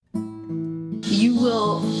you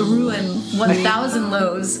will ruin 1,000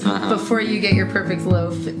 loaves before you get your perfect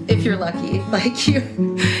loaf, if you're lucky. Like,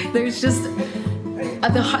 there's just...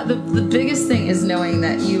 The biggest thing is knowing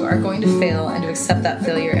that you are going to fail and to accept that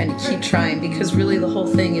failure and to keep trying, because really the whole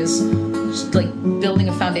thing is just like building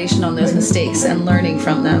a foundation on those mistakes and learning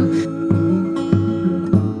from them.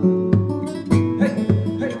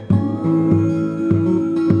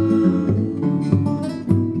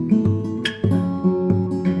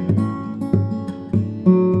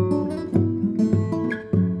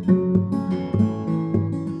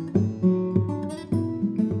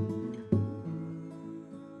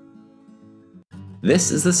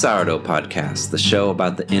 This is the Sourdough Podcast, the show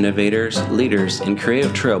about the innovators, leaders, and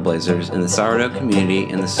creative trailblazers in the sourdough community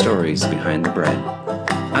and the stories behind the bread.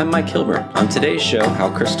 I'm Mike Hilburn. On today's show, how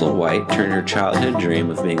Crystal White turned her childhood dream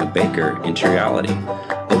of being a baker into reality,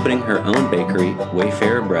 opening her own bakery,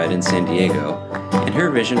 Wayfarer Bread in San Diego, and her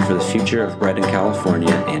vision for the future of bread in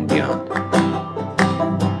California and beyond.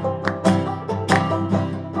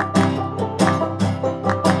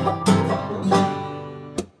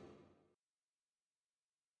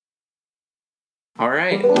 All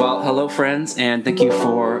right. Well, hello, friends, and thank you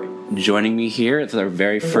for joining me here. It's our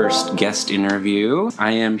very first guest interview.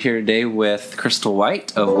 I am here today with Crystal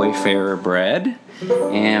White of Wayfarer Bread,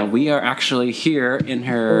 and we are actually here in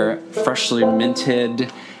her freshly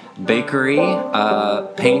minted bakery.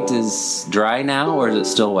 Paint is dry now, or is it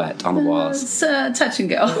still wet on the walls? It's touch and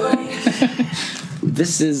go.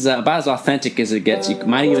 This is about as authentic as it gets. You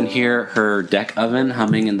might even hear her deck oven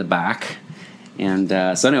humming in the back. And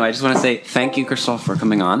so anyway, I just want to say thank you, Crystal, for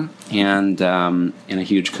coming on, and a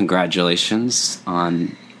huge congratulations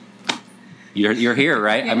on you're here,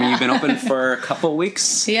 right? Yeah. I mean, you've been open for a couple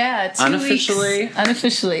weeks. Yeah, 2 unofficially. Weeks.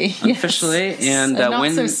 Unofficially. Yes. And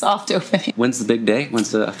not so soft opening. When's the big day? When's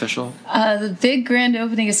the official? The big grand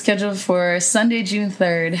opening is scheduled for Sunday, June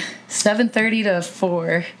 3rd, 7:30 to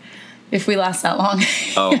 4. If we last that long.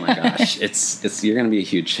 Oh my gosh, it's you're gonna be a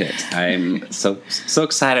huge hit. I'm so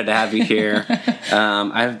excited to have you here.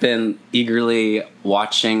 I've been eagerly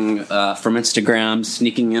watching from Instagram,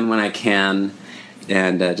 sneaking in when I can,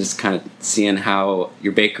 and just kind of seeing how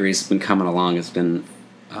your bakery's been coming along has been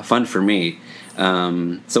fun for me.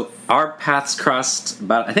 So our paths crossed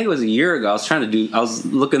about, I think it was a year ago. I was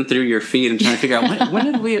looking through your feed and trying to figure out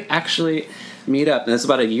when did we actually meet up, and it's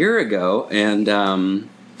about a year ago, and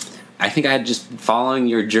I think I had just following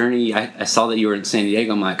your journey. I saw that you were in San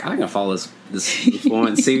Diego. I'm like, I'm going to follow this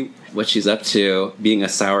woman, see what she's up to, being a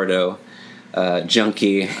sourdough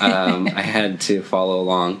junkie. I had to follow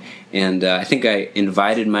along. And I think I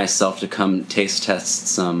invited myself to come taste test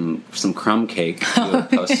some crumb cake you had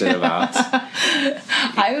posted about.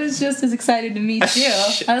 I was just as excited to meet you.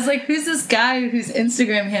 I was like, who's this guy whose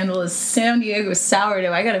Instagram handle is San Diego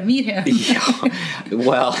Sourdough? I got to meet him. Yeah.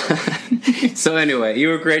 Well, so anyway, you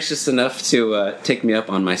were gracious enough to take me up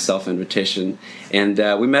on my self-invitation. And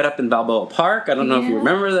we met up in Balboa Park. I don't know if you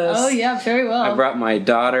remember this. Oh, yeah, very well. I brought my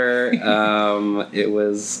daughter. It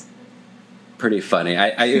was pretty funny.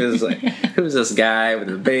 It was like, who was this guy with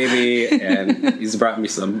a baby? And he's brought me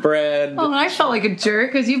some bread. Oh, and I felt like a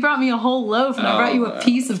jerk because you brought me a whole loaf, and I brought you a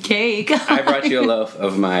piece of cake. I brought you a loaf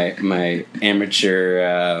of my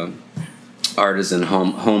amateur artisan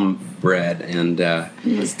home bread, and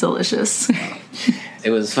it was delicious.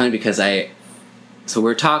 It was funny because so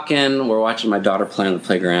we're talking, we're watching my daughter play on the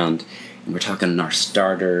playground, and we're talking our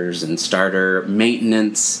starters and starter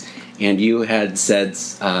maintenance. And you had said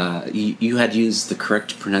you had used the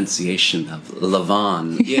correct pronunciation of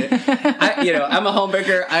Lavon. Yeah, I'm a home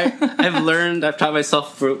baker. I've taught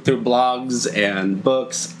myself through blogs and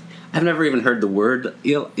books. I've never even heard the word,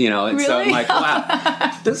 and really? So I'm like,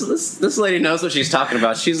 wow, this lady knows what she's talking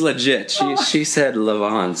about. She's legit. She said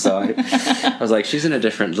Lavon, so I was like, she's in a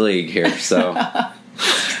different league here. So.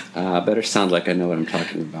 Better sound like I know what I'm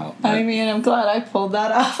talking about. But. I mean, I'm glad I pulled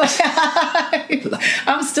that off.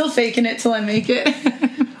 I'm still faking it till I make it.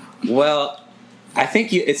 Well, I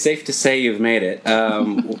think it's safe to say you've made it.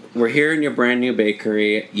 We're here in your brand new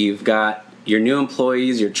bakery. You've got your new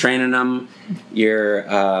employees. You're training them. You're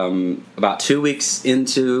about 2 weeks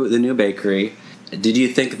into the new bakery. Did you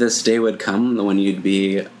think this day would come when you'd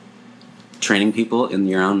be training people in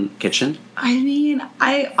your own kitchen? I mean,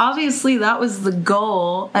 obviously that was the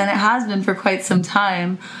goal, and it has been for quite some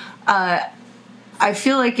time. I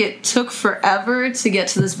feel like it took forever to get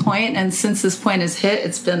to this point, and since this point is hit,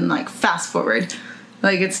 it's been like fast forward.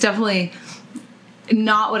 Like, it's definitely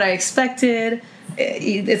not what I expected.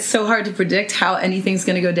 It's so hard to predict how anything's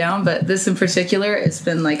going to go down, but this in particular, it's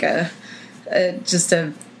been like just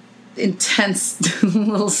a intense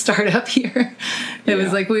little startup here. It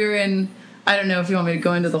was like we were in I don't know if you want me to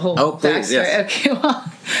go into the whole please, backstory. yes. Okay,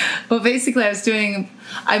 well, basically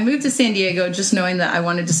I moved to San Diego just knowing that I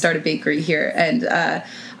wanted to start a bakery here. And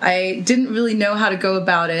I didn't really know how to go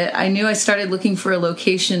about it. I knew I started looking for a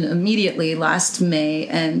location immediately last May.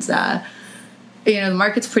 And, the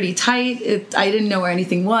market's pretty tight. I didn't know where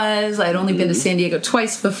anything was. I'd only been to San Diego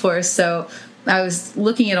twice before. So I was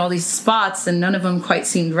looking at all these spots and none of them quite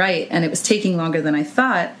seemed right. And it was taking longer than I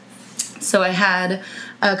thought. So I had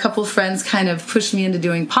a couple of friends kind of push me into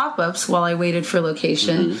doing pop-ups while I waited for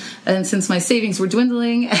location. And since my savings were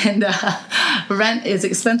dwindling and rent is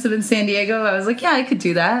expensive in San Diego, I was like, yeah, I could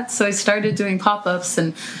do that. So I started doing pop-ups,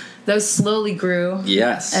 and those slowly grew.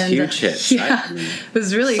 Yes, and, huge hits. Yeah, it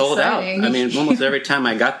was really sold exciting. Out. I mean, almost every time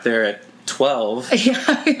I got there at 12,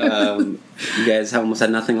 you guys almost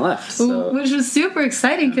had nothing left. So. Which was super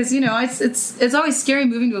exciting because, it's always scary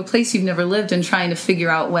moving to a place you've never lived and trying to figure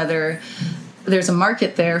out whether there's a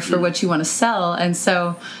market there for what you want to sell. And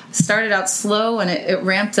so started out slow and it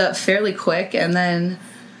ramped up fairly quick. And then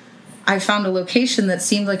I found a location that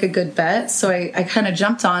seemed like a good bet. So I kind of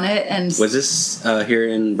jumped on it. And was this here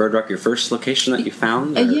in Bird Rock your first location that you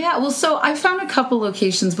found? Yeah. Well, so I found a couple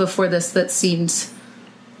locations before this that seemed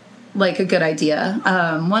like a good idea.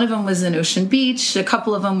 One of them was in Ocean Beach. A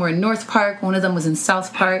couple of them were in North Park. One of them was in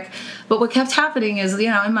South Park. But what kept happening is,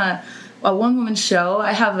 I'm a one-woman show.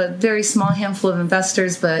 I have a very small handful of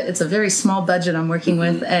investors, but it's a very small budget I'm working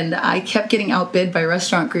with, and I kept getting outbid by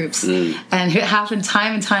restaurant groups, and it happened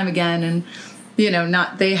time and time again. And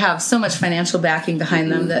they have so much financial backing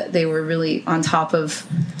behind them that they were really on top of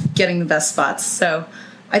getting the best spots. So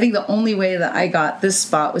I think the only way that I got this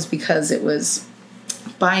spot was because it was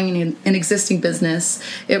buying an existing business.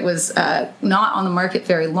 It was not on the market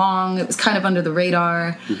very long. It was kind of under the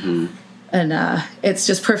radar. And it's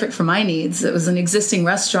just perfect for my needs. It was an existing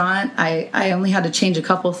restaurant. I only had to change a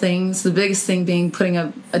couple things. The biggest thing being putting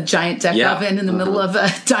a giant deck oven in the middle of a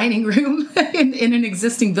dining room in an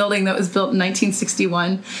existing building that was built in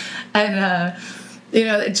 1961. And,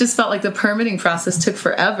 it just felt like the permitting process took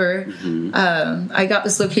forever. I got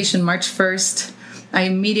this location March 1st. I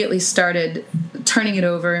immediately started turning it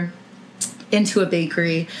over into a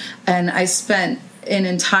bakery. And I spent an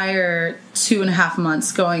entire 2.5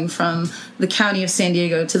 months going from the county of San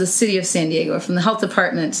Diego to the city of San Diego, from the health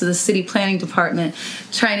department to the city planning department,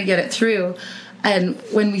 trying to get it through. And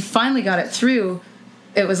when we finally got it through,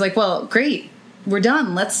 it was like, well, great, we're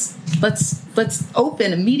done. Let's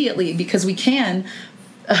open immediately because we can.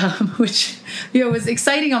 Which was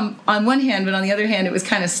exciting on one hand, but on the other hand, it was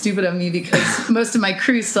kind of stupid of me because most of my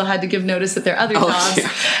crew still had to give notice at their other jobs. Yeah.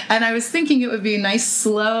 And I was thinking it would be nice,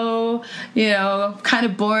 slow, kind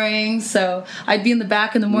of boring. So I'd be in the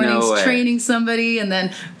back in the mornings training somebody and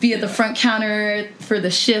then be at the front counter for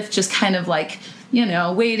the shift, just kind of like,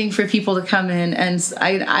 waiting for people to come in. And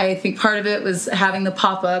I think part of it was having the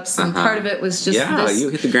pop-ups, and part of it was just you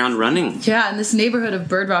hit the ground running. Yeah, and this neighborhood of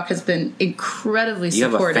Bird Rock has been incredibly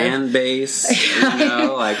supportive. You have a fan base.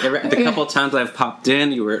 The couple times I've popped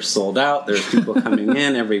in, you were sold out. There's people coming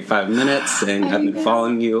in every 5 minutes, and I've been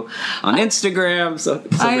following you on Instagram. So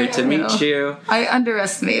great to meet you. I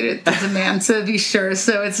underestimated the demand, to be sure.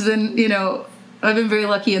 So it's been, I've been very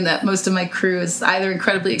lucky in that most of my crew is either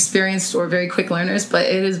incredibly experienced or very quick learners, but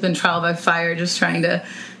it has been trial by fire just trying to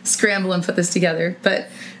scramble and put this together. But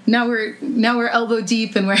now we're elbow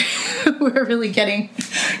deep and we're really getting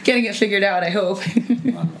it figured out, I hope.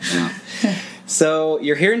 So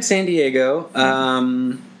you're here in San Diego.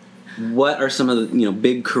 What are some of the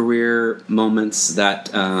big career moments that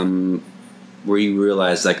where you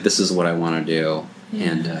realize like this is what I want to do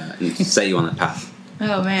and set you on that path?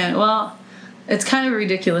 Oh man, well. It's kind of a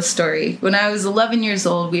ridiculous story. When I was 11 years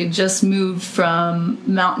old, we had just moved from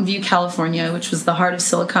Mountain View, California, which was the heart of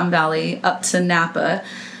Silicon Valley, up to Napa.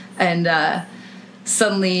 And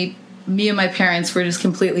suddenly, me and my parents were just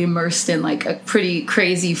completely immersed in like a pretty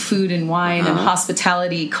crazy food and wine and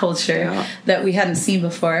hospitality culture that we hadn't seen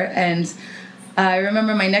before. And I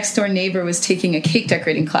remember my next door neighbor was taking a cake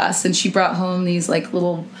decorating class, and she brought home these like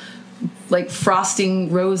little frosting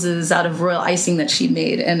roses out of royal icing that she'd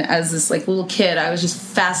made. And as this like little kid, I was just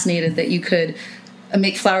fascinated that you could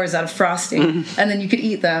make flowers out of frosting and then you could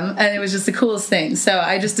eat them. And it was just the coolest thing. So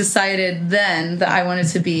I just decided then that I wanted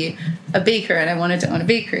to be a baker and I wanted to own a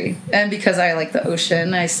bakery. And because I like the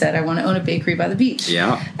ocean, I said, I want to own a bakery by the beach.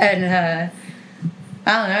 Yeah. And,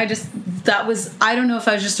 I don't know. I don't know if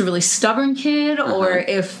I was just a really stubborn kid or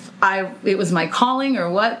if it was my calling or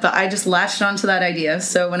what, but I just latched onto that idea.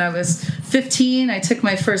 So when I was 15, I took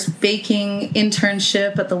my first baking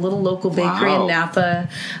internship at the little local bakery in Napa.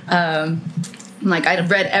 like I'd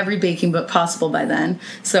read every baking book possible by then,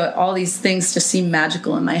 so all these things just seemed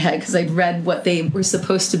magical in my head because I'd read what they were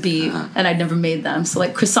supposed to be and I'd never made them. So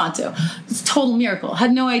like croissanto, it's a total miracle.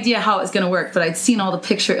 Had no idea how it was going to work, but I'd seen all the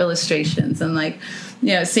picture illustrations, and like,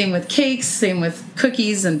 you know, same with cakes, same with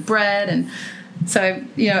cookies and bread. And so I,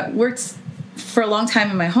 you know, worked for a long time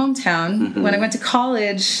in my hometown. When I went to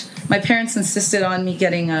college, my parents insisted on me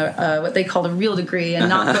getting a what they called a real degree and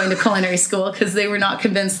not going to culinary school because they were not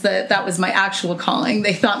convinced that that was my actual calling.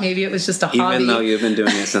 They thought maybe it was just a hobby. Even though you've been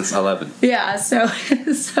doing it since 11. Yeah, so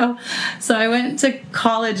I went to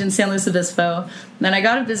college in San Luis Obispo. Then I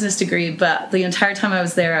got a business degree, but the entire time I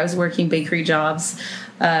was there, I was working bakery jobs.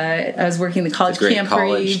 I was working the college camp.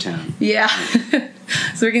 College town. Yeah.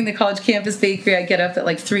 I was working the college campus bakery. I'd get up at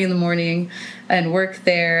like 3 a.m. and work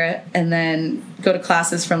there, and then go to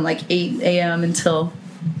classes from like 8 a.m. until,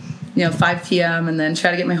 you know, 5 p.m. and then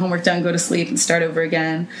try to get my homework done, go to sleep, and start over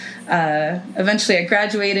again. Eventually I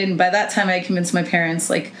graduated, and by that time I convinced my parents,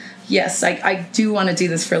 like, yes, I do want to do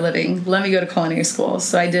this for a living. Let me go to culinary school.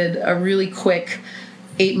 So I did a really quick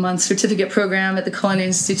 8-month certificate program at the Culinary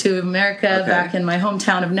Institute of America back in my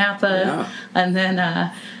hometown of Napa. Yeah. And then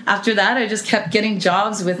after that, I just kept getting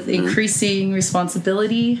jobs with increasing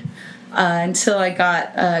responsibility until I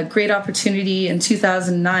got a great opportunity in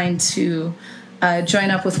 2009 to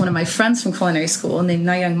join up with one of my friends from culinary school named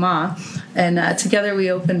Nayang Ma. And together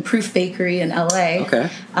we opened Proof Bakery in LA. Okay.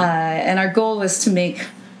 And our goal was to make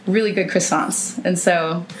really good croissants. And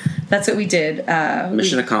so that's what we did.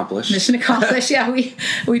 Mission accomplished. Mission accomplished. Yeah,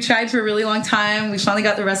 we tried for a really long time. We finally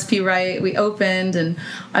got the recipe right. We opened, and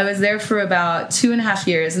I was there for about 2.5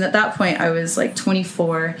 years. And at that point, I was like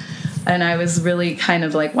 24, and I was really kind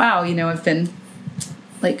of like, wow, you know, I've been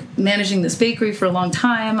like managing this bakery for a long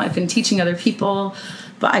time. I've been teaching other people,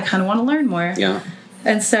 but I kind of want to learn more. Yeah.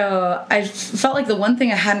 And so I felt like the one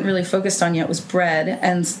thing I hadn't really focused on yet was bread.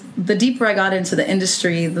 And the deeper I got into the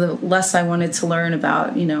industry, the less I wanted to learn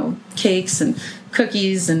about, you know, cakes and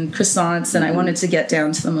cookies and croissants. And I wanted to get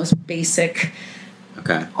down to the most basic,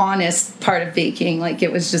 honest part of baking. Like,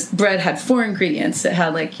 it was just bread had 4 ingredients. It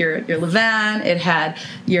had like your levain, it had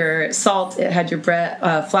your salt, it had your bread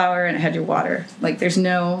flour, and it had your water. Like, there's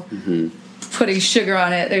no putting sugar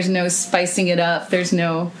on it. There's no spicing it up. There's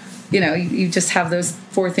no... You know, you just have those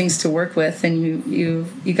 4 things to work with, and you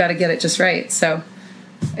got to get it just right. So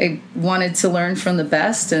I wanted to learn from the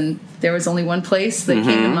best, and there was only one place that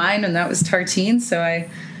came to mind, and that was Tartine. So I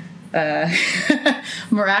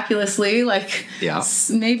miraculously, like,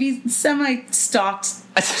 maybe semi-stalked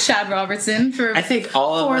Chad Robertson for I think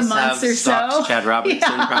all of 4 us months have or stalked so. Chad Robertson,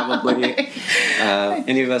 probably.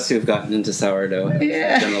 Any of us who have gotten into sourdough have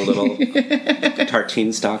done a little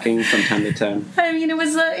tartine stalking from time to time. I mean, it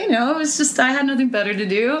was it was just, I had nothing better to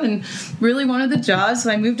do and really wanted the job, so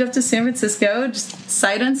I moved up to San Francisco, just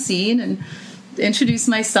sight unseen, and introduced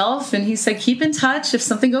myself, and he said, keep in touch. If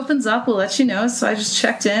something opens up, we'll let you know. So I just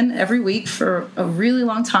checked in every week for a really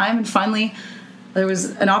long time, and finally there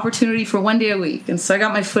was an opportunity for 1 day a week, and so I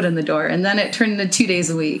got my foot in the door, and then it turned into 2 days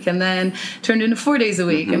a week, and then turned into 4 days a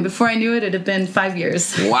week, and before I knew it, it had been 5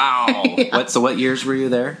 years. Wow. What years were you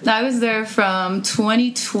there? I was there from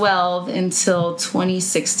 2012 until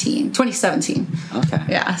 2017. Okay.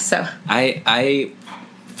 Yeah, so I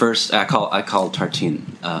first, I call Tartine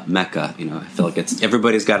Mecca. You know, I feel like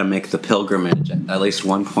everybody's got to make the pilgrimage at least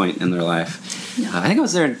one point in their life. Yeah. I think I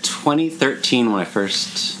was there in 2013 when I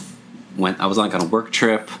first went. I was like on a work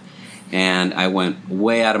trip, and I went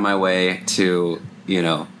way out of my way to, you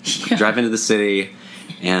know, drive into the city,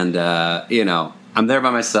 and you know, I'm there by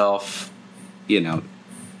myself. You know,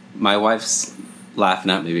 my wife's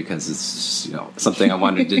laughing at me because it's just, you know, something I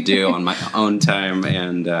wanted to do on my own time,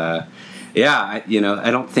 and I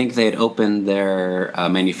don't think they had opened their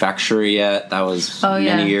manufacturer yet. That was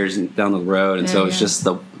many years down the road, and so it was just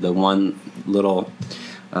the one little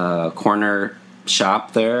corner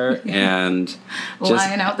shop there, and just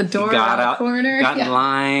lying out the door, got in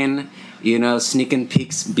line, you know, sneaking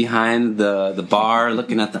peeks behind the bar,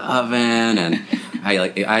 looking at the oven, and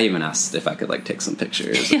I even asked if I could like take some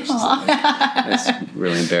pictures. It's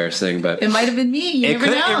really embarrassing, but it might have been me. You never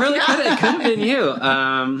know. It really could. It could have been you.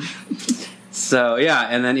 So yeah,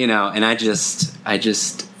 and then, you know, and I just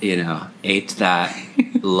you know, ate that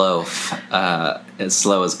loaf as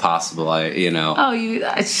slow as possible. I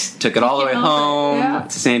took it all the way home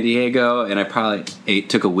to San Diego, and I probably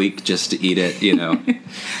took a week just to eat it, you know,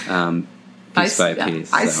 piece by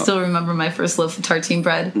piece. I still remember my first loaf of tartine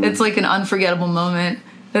bread. It's like an unforgettable moment.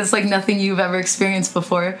 It's like nothing you've ever experienced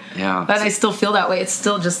before. Yeah, but I still feel that way. It's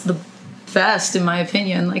still just the best, in my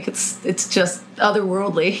opinion. Like, it's just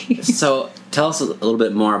otherworldly. So tell us a little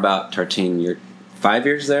bit more about Tartine. 5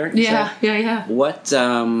 years there? Yeah. What,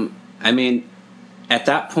 I mean, at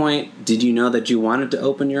that point, did you know that you wanted to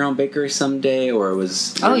open your own bakery someday, or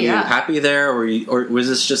were you happy there, or was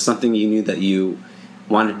this just something you knew that you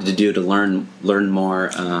wanted to do to learn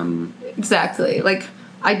more? Exactly. Like,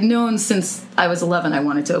 I'd known since I was 11 I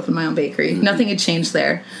wanted to open my own bakery. Mm-hmm. Nothing had changed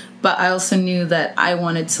there. But I also knew that I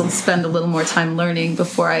wanted to spend a little more time learning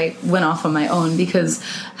before I went off on my own, because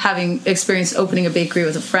having experienced opening a bakery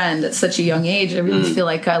with a friend at such a young age, I really feel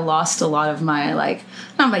like I lost a lot of my, like,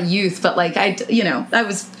 not my youth, but like I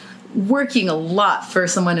was working a lot for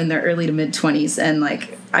someone in their early to mid 20s. And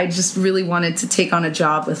like, I just really wanted to take on a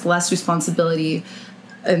job with less responsibility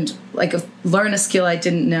and like learn a skill I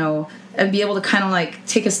didn't know and be able to kind of like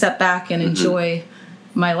take a step back and enjoy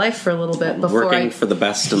my life for a little bit before working for the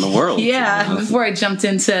best in the world. Before I jumped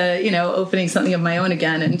into, opening something of my own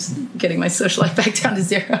again and getting my social life back down to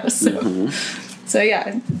zero. So yeah,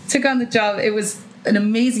 I took on the job. It was an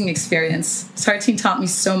amazing experience. Sartine taught me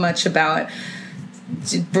so much about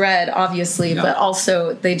bread, obviously, but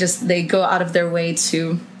also they go out of their way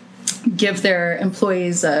to give their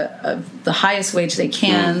employees the highest wage they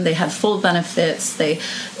can. They had full benefits. They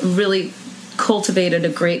really cultivated a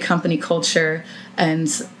great company culture. And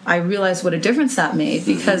I realized what a difference that made,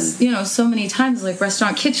 because, so many times, like,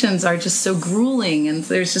 restaurant kitchens are just so grueling and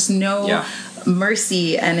there's just no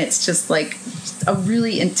mercy. And it's just like a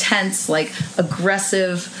really intense, like,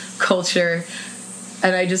 aggressive culture.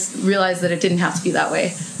 And I just realized that it didn't have to be that way,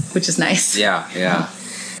 which is nice. Yeah.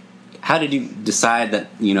 How did you decide that,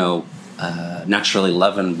 naturally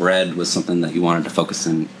leavened bread was something that you wanted to focus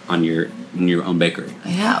on your own bakery?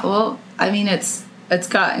 Yeah, well, I mean, it's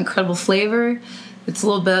got incredible flavor. It's a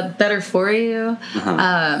little bit better for you.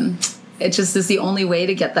 It just is the only way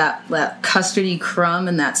to get that custardy crumb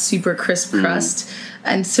and that super crisp crust.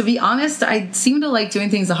 And to be honest, I seem to like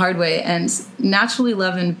doing things the hard way. And naturally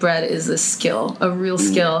leavened bread is a skill, a real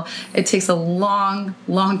skill. It takes a long,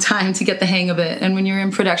 long time to get the hang of it. And when you're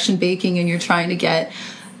in production baking and you're trying to get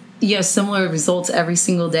similar results every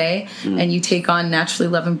single day, and you take on naturally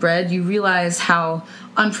leavened bread, you realize how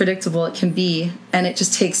unpredictable it can be. And it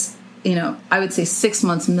just takes, I would say 6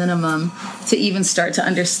 months minimum to even start to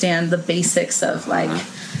understand the basics of like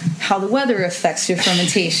how the weather affects your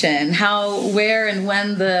fermentation, where and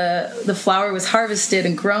when the flour was harvested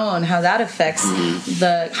and grown, how that affects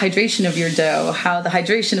the hydration of your dough, how the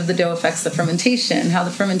hydration of the dough affects the fermentation, how the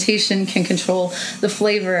fermentation can control the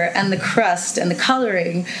flavor and the crust and the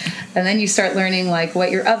coloring. And then you start learning like what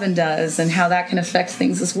your oven does and how that can affect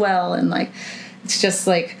things as well. And like, it's just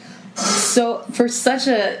like, so for such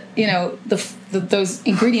a, those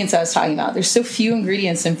ingredients I was talking about, there's so few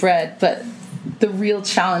ingredients in bread, but the real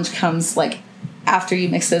challenge comes like after you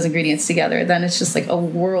mix those ingredients together. Then it's just like a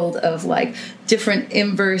world of like different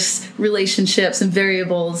inverse relationships and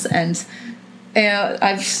variables. And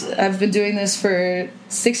I've been doing this for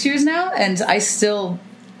 6 years now, and I still,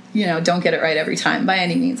 don't get it right every time by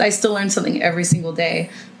any means. I still learn something every single day.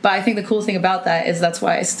 But I think the cool thing about that is that's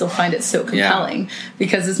why I still find it so compelling,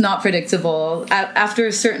 because it's not predictable. After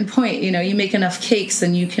a certain point, you make enough cakes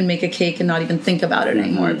and you can make a cake and not even think about it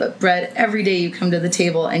anymore. But bread, every day you come to the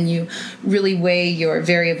table and you really weigh your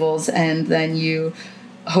variables, and then you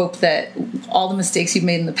hope that all the mistakes you've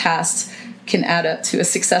made in the past can add up to a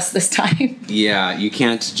success this time. Yeah, you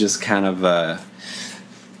can't just kind of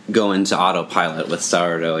go into autopilot with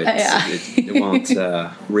sourdough. It won't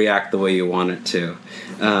react the way you want it to.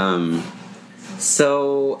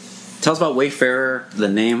 So tell us about Wayfarer, the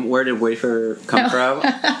name. Where did Wayfarer come from?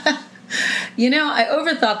 I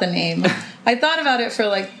overthought the name. I thought about it for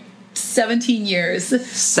like 17 years.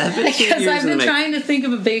 17 years? Because I've been trying to think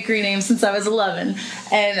of a bakery name since I was 11.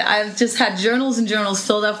 And I've just had journals and journals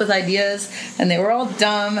filled up with ideas, and they were all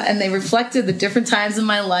dumb, and they reflected the different times in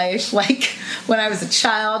my life, like when I was a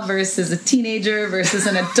child versus a teenager versus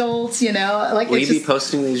an adult, Like, will you be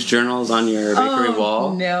posting these journals on your bakery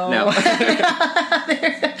wall? No.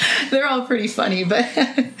 They're all pretty funny, but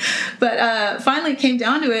finally it came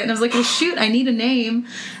down to it, and I was like, well, shoot, I need a name.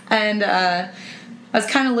 And I was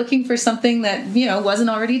kind of looking for something that, wasn't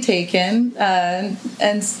already taken.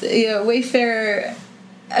 Wayfarer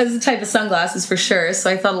as a type of sunglasses for sure. So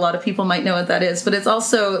I thought a lot of people might know what that is. But it's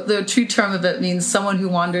also, the true term of it means someone who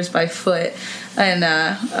wanders by foot. And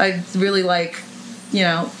I really like,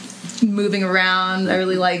 moving around. I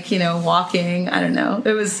really like, walking. I don't know.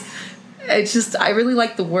 I really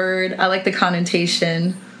like the word. I like the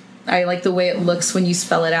connotation. I like the way it looks when you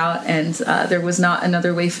spell it out, and there was not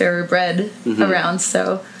another Wayfarer bread around,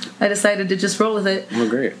 so I decided to just roll with it. Oh,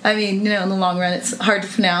 great. I mean, in the long run, it's hard to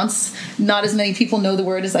pronounce. Not as many people know the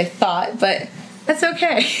word as I thought, but That's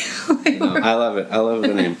okay. No, I love it. I love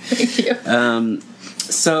the name. Thank you.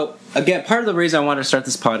 So, again, part of the reason I wanted to start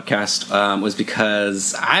this podcast was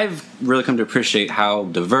because I've really come to appreciate how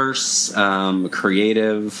diverse,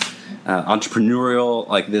 creative, entrepreneurial,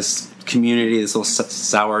 like this community, this little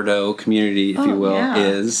sourdough community, if you will,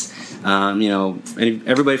 is.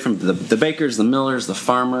 Everybody from the bakers, the millers, the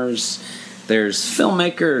farmers, there's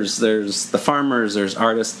filmmakers, there's the farmers, there's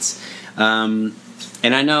artists. And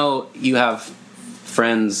I know you have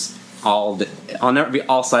friends on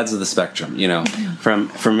all sides of the spectrum,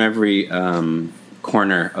 from every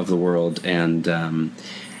corner of the world. And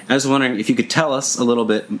I was wondering if you could tell us a little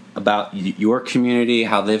bit about your community,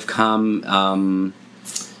 how they've come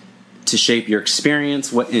to shape your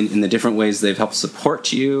experience, what in the different ways they've helped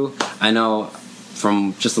support you. I know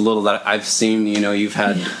from just a little that I've seen, you've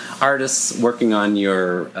had artists working on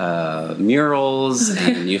your murals,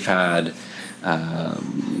 and you've had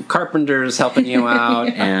carpenters helping you out,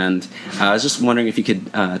 and I was just wondering if you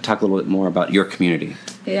could talk a little bit more about your community.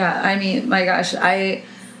 Yeah, I mean, my gosh, I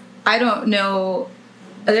don't know.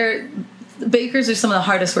 Bakers are some of the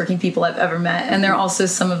hardest working people I've ever met, and they're also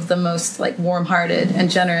some of the most warm-hearted and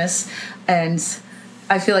generous. And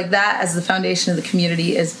I feel like that as the foundation of the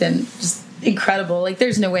community has been just incredible.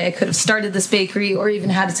 There's no way I could have started this bakery or even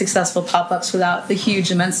had successful pop-ups without the huge,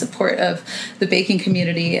 immense support of the baking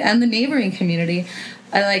community and the neighboring community.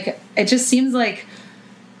 And it just seems like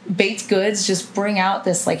baked goods just bring out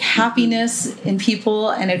this happiness in people,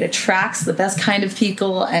 and it attracts the best kind of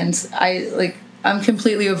people. And I'm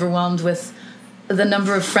completely overwhelmed with the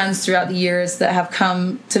number of friends throughout the years that have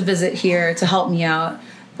come to visit here to help me out.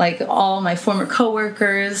 All my former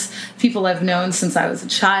coworkers, people I've known since I was a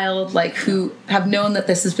child, who have known that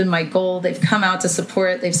this has been my goal. They've come out to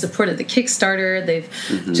support. They've supported the Kickstarter. They've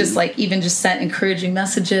just even just sent encouraging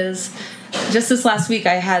messages. Just this last week,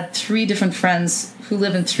 I had 3 different friends who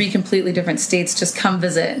live in 3 completely different states just come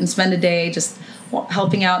visit and spend a day just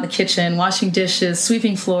helping out in the kitchen, washing dishes,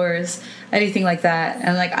 sweeping floors, anything like that.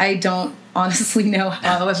 And I don't honestly know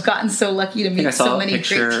how I've gotten so lucky to meet so many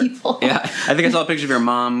great people. Yeah, I think I saw a picture of your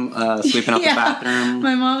mom sweeping up the bathroom.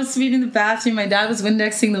 My mom was sweeping the bathroom. My dad was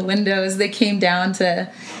Windexing the windows. They came down to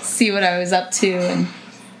see what I was up to, and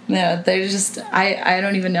they're just I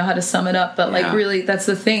don't even know how to sum it up. But really, that's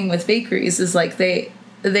the thing with bakeries is they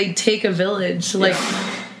take a village.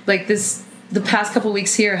 The past couple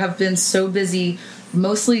weeks here have been so busy,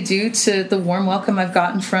 mostly due to the warm welcome I've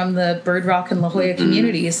gotten from the Bird Rock and La Jolla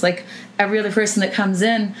communities. Every other person that comes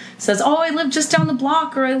in says, "Oh, I live just down the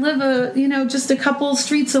block," or "I live just a couple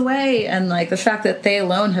streets away." And the fact that they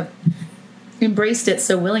alone have embraced it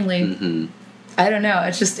so willingly, I don't know.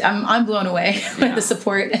 It's just I'm blown away by the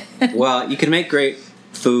support. Well, you can make great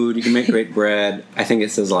food. You can make great bread. I think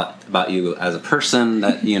it says a lot about you as a person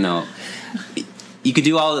that you could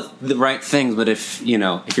do all the right things, but if you're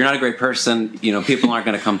not a great person, people aren't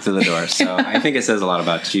going to come through the door. So I think it says a lot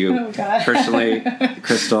about you personally,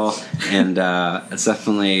 Crystal, and it's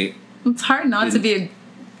definitely... It's hard not to be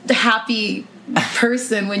a happy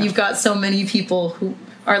person when you've got so many people who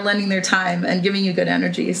are lending their time and giving you good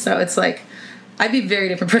energy. So it's I'd be a very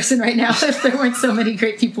different person right now if there weren't so many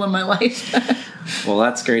great people in my life. Well,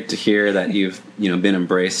 that's great to hear that you've been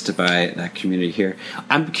embraced by that community here.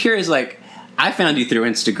 I'm curious, I found you through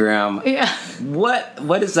Instagram. Yeah.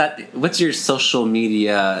 What is that? What's your social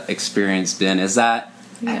media experience been? Is that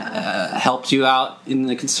helped you out in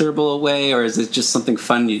a considerable way, or is it just something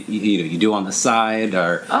fun you do on the side?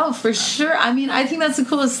 Or oh, for sure. I mean, I think that's the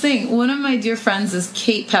coolest thing. One of my dear friends is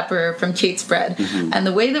Kate Pepper from Kate's Bread, and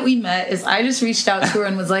the way that we met is I just reached out to her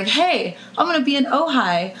and was like, "Hey, I'm going to be in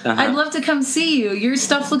Ojai. I'd love to come see you. Your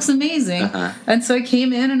stuff looks amazing." And so I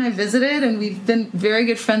came in and I visited, and we've been very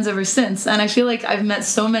good friends ever since. And I feel like I've met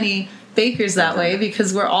so many bakers that way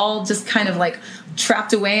because we're all just kind of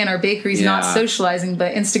trapped away in our bakeries, not socializing,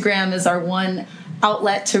 but Instagram is our one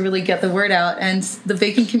outlet to really get the word out. And the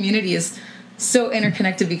baking community is so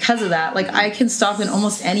interconnected because of that. I can stop in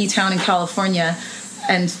almost any town in California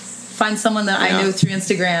and find someone that I know through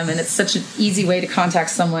Instagram, and it's such an easy way to contact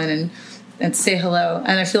someone and say hello.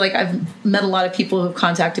 And I feel like I've met a lot of people who've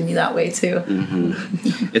contacted me that way too.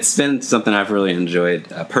 It's been something I've really enjoyed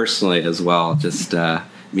personally as well, just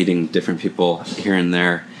meeting different people here and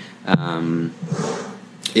there.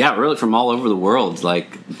 Really from all over the world.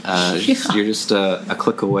 You're just a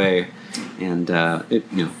click away, and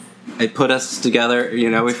it put us together.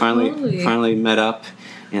 We finally met up,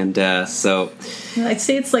 and so I'd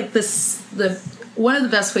say it's one of the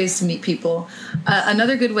best ways to meet people.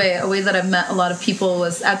 Another good way, a way that I've met a lot of people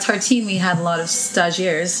was at Tartine. We had a lot of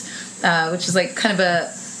stagiaires, which is kind of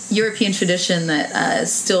European tradition that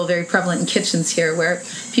is still very prevalent in kitchens here, where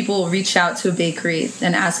people will reach out to a bakery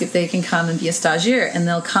and ask if they can come and be a stagiaire, and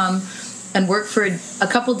they'll come and work for a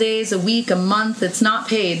couple days, a week, a month. It's not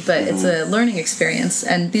paid, but it's a learning experience.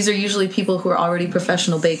 And these are usually people who are already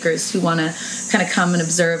professional bakers who want to kind of come and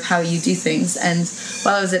observe how you do things. And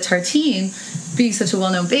while I was at Tartine, being such a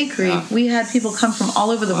well-known bakery, we had people come from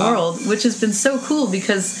all over the world, which has been so cool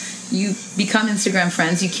because you become Instagram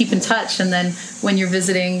friends, you keep in touch, and then when you're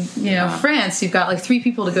visiting, France, you've got like 3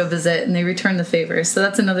 people to go visit, and they return the favor. So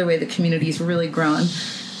that's another way the community's really grown.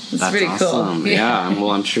 It's that's pretty awesome. cool. Yeah.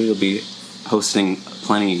 Well, I'm sure you'll be hosting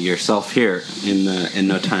plenty yourself here in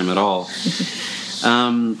no time at all.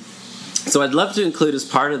 So I'd love to include as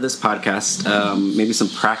part of this podcast maybe some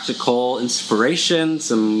practical inspiration,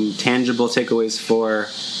 some tangible takeaways for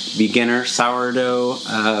beginner sourdough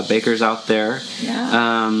bakers out there.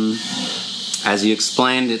 Yeah. As you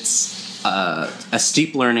explained, it's a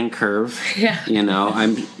steep learning curve. Yeah.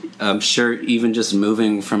 I'm sure even just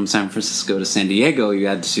moving from San Francisco to San Diego, you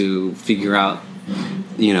had to figure out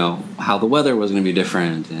how the weather was going to be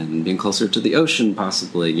different, and being closer to the ocean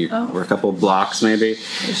possibly, or a couple of blocks maybe.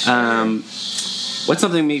 Sure. What's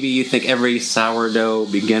something maybe you think every sourdough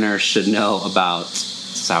beginner should know about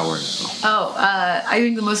sourdough? I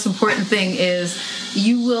think the most important thing is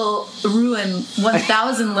you will ruin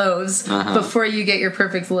 1,000 loaves before you get your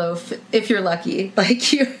perfect loaf, if you're lucky.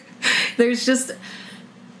 There's just...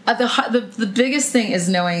 The biggest thing is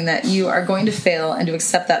knowing that you are going to fail and to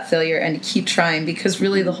accept that failure and to keep trying, because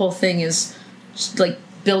really the whole thing is just like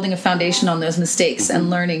building a foundation on those mistakes and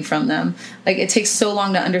learning from them. Like, it takes so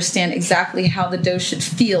long to understand exactly how the dough should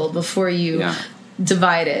feel before you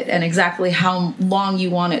divide it, and exactly how long you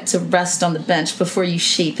want it to rest on the bench before you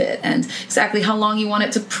shape it, and exactly how long you want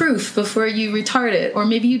it to proof before you retard it, or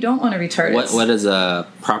maybe you don't want to retard it. What does a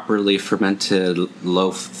properly fermented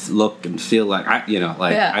loaf look and feel like?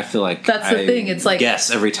 I feel like that's the thing. It's like,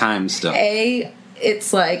 guess every time still.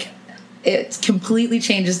 It's like it completely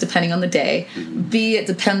changes depending on the day. B, it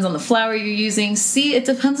depends on the flour you're using. C, it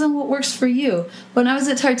depends on what works for you. When I was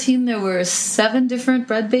at Tartine, there were 7 different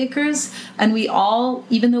bread bakers, and we all,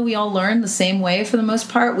 even though we all learned the same way for the most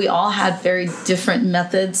part, we all had very different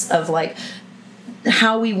methods of like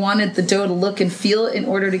how we wanted the dough to look and feel in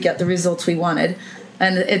order to get the results we wanted.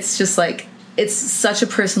 And it's just like, it's such a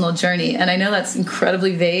personal journey. And I know that's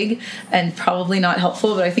incredibly vague and probably not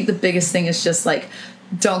helpful, but I think the biggest thing is just like,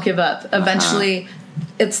 don't give up. Eventually,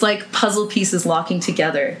 it's like puzzle pieces locking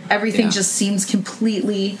together. Everything just seems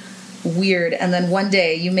completely weird, and then one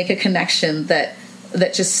day you make a connection that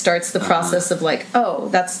just starts the process of like,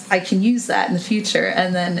 I can use that in the future,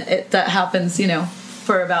 and then that happens,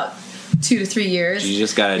 for about 2 to 3 years. You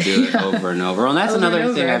just got to do it over and over. And that's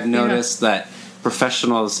another thing I've noticed that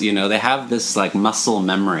professionals, they have this like muscle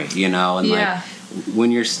memory, and like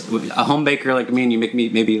when you're a home baker like me and you make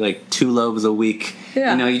maybe like 2 loaves a week,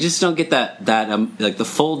 you just don't get that like the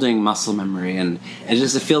folding muscle memory, and it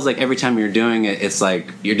feels like every time you're doing it, it's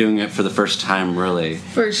like you're doing it for the first time, really.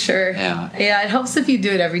 For sure. Yeah, it helps if you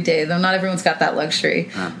do it every day, though not everyone's got that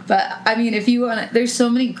luxury. But I mean, if you want to, there's so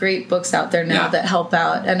many great books out there now that help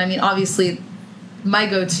out, and I mean, obviously my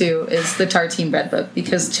go-to is the Tartine Bread Book,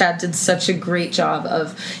 because Chad did such a great job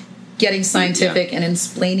of getting scientific and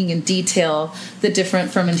explaining in detail the different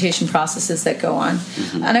fermentation processes that go on.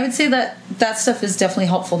 And I would say that stuff is definitely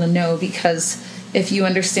helpful to know, because if you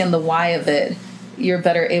understand the why of it, you're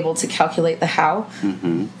better able to calculate the how.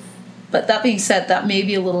 But that being said, that may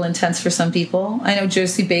be a little intense for some people. I know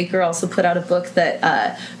Josie Baker also put out a book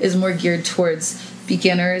that is more geared towards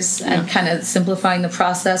beginners and kind of simplifying the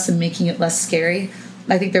process and making it less scary.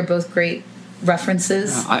 I think they're both great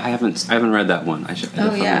references. I haven't read that one. I should.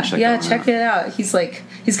 Check it out.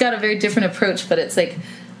 He's got a very different approach, but it's like,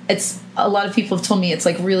 it's a lot of people have told me it's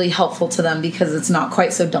like really helpful to them because it's not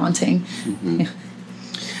quite so daunting.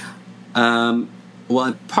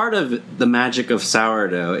 Well, part of the magic of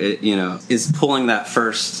sourdough, is pulling that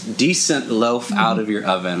first decent loaf out of your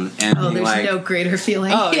oven, and there's no greater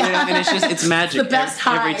feeling. And it's magic. The best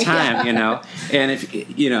high every time, And if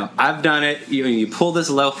I've done it. You pull this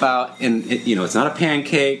loaf out, and it's not a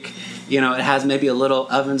pancake. It has maybe a little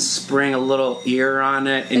oven spring, a little ear on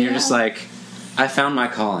it, and you're just like, I found my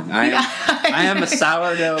calling. I am a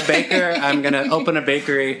sourdough baker. I'm going to open a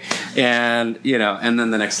bakery, and and then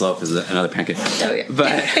the next loaf is another pancake.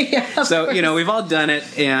 But so we've all done it,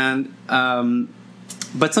 and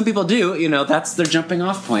but some people do. That's their jumping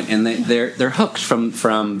off point, and they're hooked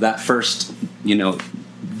from that first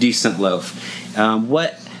decent loaf.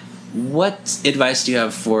 What advice do you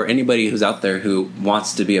have for anybody who's out there who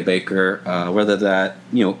wants to be a baker, whether that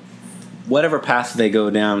whatever path they go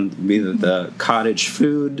down, be the cottage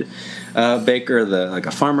food baker, like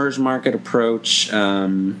a farmer's market approach.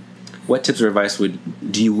 What tips or advice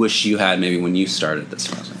do you wish you had maybe when you started this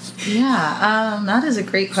process? Yeah, that is a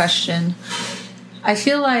great question. I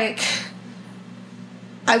feel like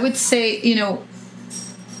I would say,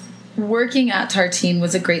 working at Tartine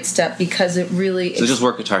was a great step because it really... So just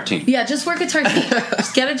work at Tartine. Yeah, just work at Tartine.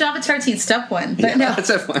 Just get a job at Tartine, step one. But no, that's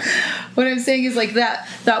step one. What I'm saying is like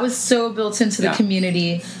that was so built into the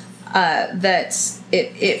community that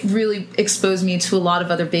it really exposed me to a lot of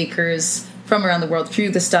other bakers from around the world through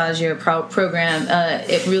the Stagio program.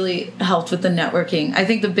 It really helped with the networking. I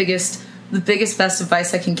think the biggest best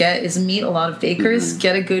advice I can get is meet a lot of bakers,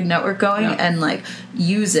 get a good network going, and like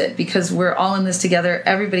use it, because we're all in this together.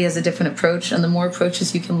 Everybody has a different approach, and the more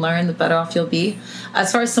approaches you can learn, the better off you'll be.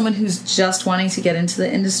 As far as someone who's just wanting to get into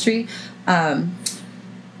the industry, I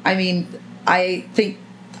think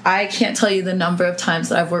I can't tell you the number of times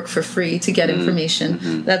that I've worked for free to get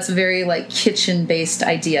information. That's a very like kitchen-based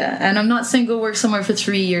idea. And I'm not saying go work somewhere for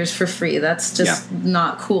 3 years for free. That's just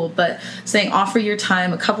not cool. But saying offer your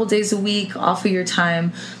time a couple days a week, offer your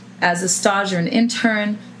time as a stage or an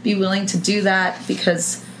intern, be willing to do that,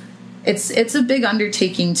 because it's a big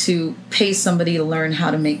undertaking to pay somebody to learn how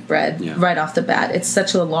to make bread right off the bat. It's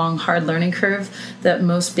such a long, hard learning curve that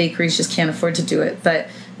most bakeries just can't afford to do it. But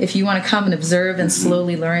if you want to come and observe and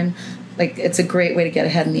slowly learn, like, it's a great way to get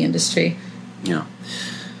ahead in the industry. Yeah.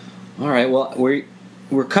 All right. Well,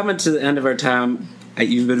 we're coming to the end of our time.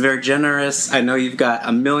 You've been very generous. I know you've got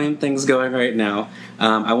a million things going right now.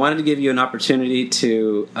 I wanted to give you an opportunity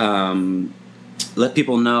to let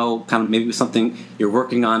people know kind of maybe something you're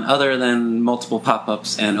working on other than multiple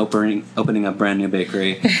pop-ups and opening a brand new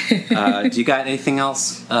bakery. Do you got anything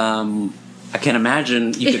else? I can't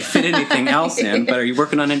imagine you could fit anything else in, but are you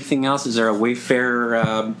working on anything else? Is there a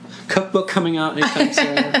Wayfarer cookbook coming out anytime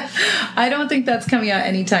soon? I don't think that's coming out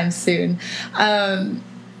anytime soon.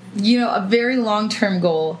 A very long-term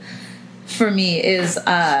goal for me is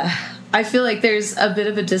I feel like there's a bit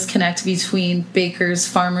of a disconnect between bakers,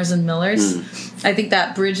 farmers, and millers. I think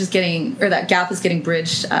that that gap is getting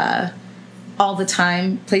bridged all the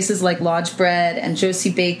time. Places like Lodge Bread and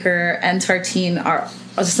Josie Baker and Tartine are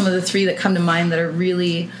some of the three that come to mind that are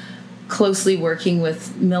really closely working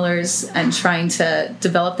with millers and trying to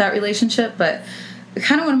develop that relationship. But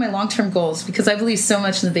kind of one of my long-term goals, because I believe so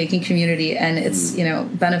much in the baking community and its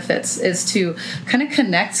benefits, is to kind of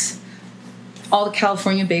connect all the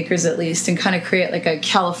California bakers, at least, and kind of create like a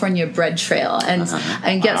California bread trail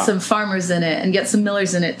and get some farmers in it and get some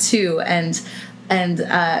millers in it too, and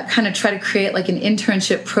kind of try to create like an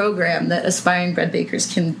internship program that aspiring bread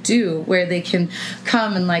bakers can do, where they can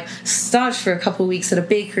come and like stage for a couple of weeks at a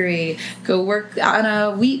bakery, go work on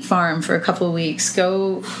a wheat farm for a couple of weeks,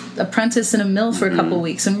 go apprentice in a mill for a couple of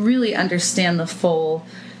weeks, and really understand the full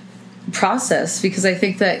process. Because I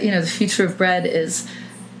think that the future of bread is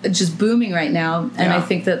just booming right now, and I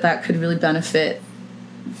think that could really benefit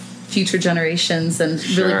future generations and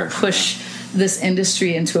really push this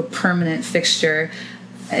industry into a permanent fixture.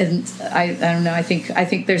 And I don't know, I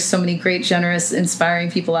think there's so many great, generous, inspiring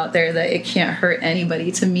people out there that it can't hurt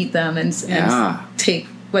anybody to meet them and take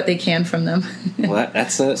what they can from them. Well,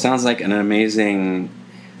 that sounds like an amazing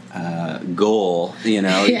goal. Maybe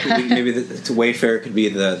the Wayfarer could be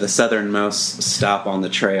the southernmost stop on the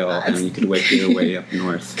trail, and you could wake your way up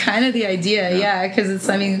north. Kind of the idea,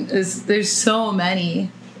 because there's so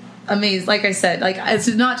many amazing, like I said, like it's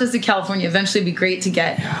not just in California. Eventually it'd be great to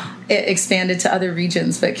get it expanded to other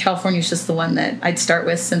regions, but California's just the one that I'd start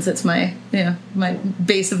with, since it's my my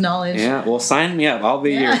base of knowledge. Yeah, well, sign me up. I'll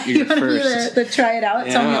be your you first. Be the try it out.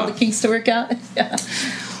 Tell me all the kinks to work out.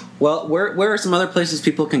 Well, where are some other places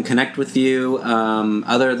people can connect with you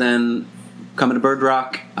other than coming to Bird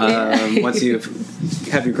Rock? Once you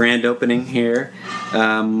have your grand opening here,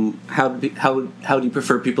 how do you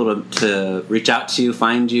prefer people to reach out to you,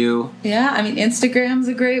 find you? Yeah, Instagram's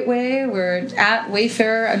a great way. We're at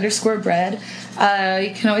Wayfarer_bread.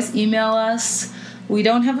 You can always email us. We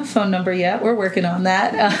don't have a phone number yet. We're working on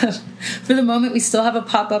that. For the moment, we still have a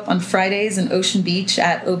pop-up on Fridays in Ocean Beach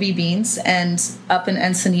at OB Beans, and up in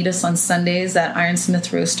Encinitas on Sundays at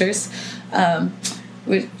Ironsmith Roasters. I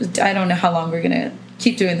don't know how long we're going to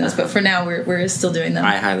keep doing those, but for now, we're still doing them.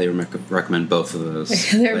 I highly recommend both of those.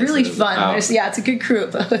 They're places. Really fun. It's a good crew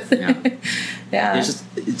of both.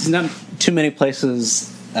 It's not too many places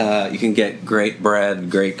you can get great bread,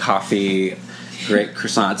 great coffee, great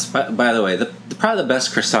croissants. By the way, probably the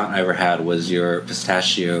best croissant I ever had was your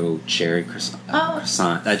pistachio cherry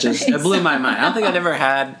croissant. It blew my mind. I don't think I'd ever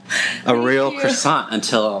had a real croissant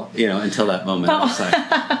until that moment.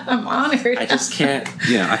 Oh, I'm honored. I just can't,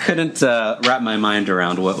 I couldn't wrap my mind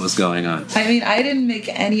around what was going on. I mean, I didn't make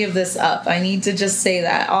any of this up. I need to just say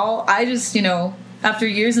that. After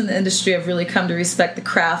years in the industry, I've really come to respect the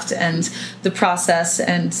craft and the process.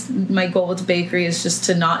 And my goal with the bakery is just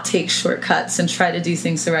to not take shortcuts and try to do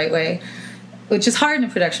things the right way, which is hard in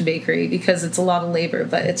a production bakery because it's a lot of labor.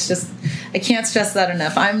 But it's just, I can't stress that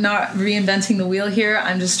enough. I'm not reinventing the wheel here.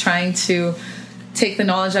 I'm just trying to take the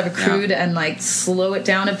knowledge I've accrued and slow it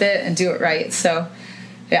down a bit and do it right. So,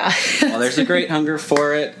 yeah. Well, there's a great hunger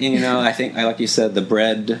for it. I think, like you said, the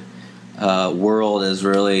bread world is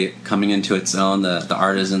really coming into its own, the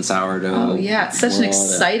artisan sourdough. Oh yeah, it's such an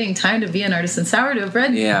exciting time to be an artisan sourdough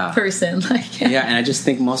bread person. And I just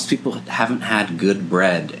think most people haven't had good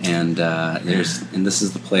bread, and this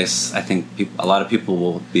is the place I think a lot of people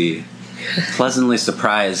will be pleasantly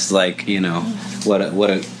surprised, what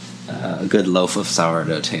a good loaf of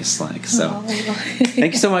sourdough tastes like. So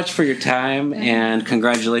thank you so much for your time, and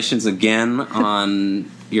congratulations again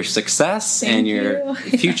on your success and your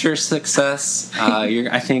future success.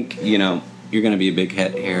 I think you're going to be a big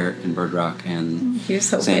hit here in Bird Rock and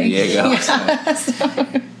San Diego. Yeah. So,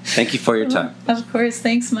 thank you for your time. Of course.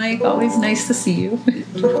 Thanks, Mike. Always nice to see you.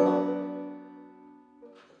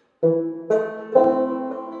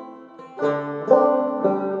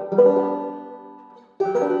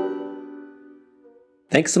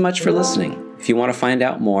 Thanks so much for listening. If you want to find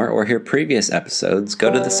out more or hear previous episodes, go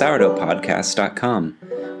to thesourdoughpodcast.com.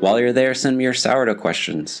 While you're there, send me your sourdough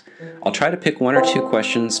questions. I'll try to pick 1 or 2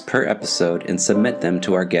 questions per episode and submit them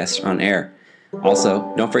to our guests on air.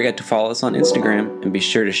 Also, don't forget to follow us on Instagram and be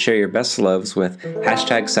sure to share your best loaves with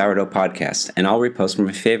 #SourdoughPodcast, and I'll repost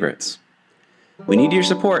my favorites. We need your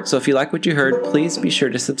support, so if you like what you heard, please be sure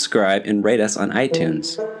to subscribe and rate us on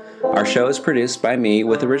iTunes. Our show is produced by me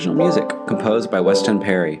with original music composed by Weston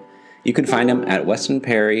Perry. You can find him at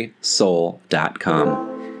westonperrysoul.com.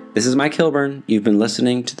 This is Mike Hilburn. You've been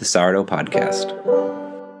listening to the Sourdough Podcast.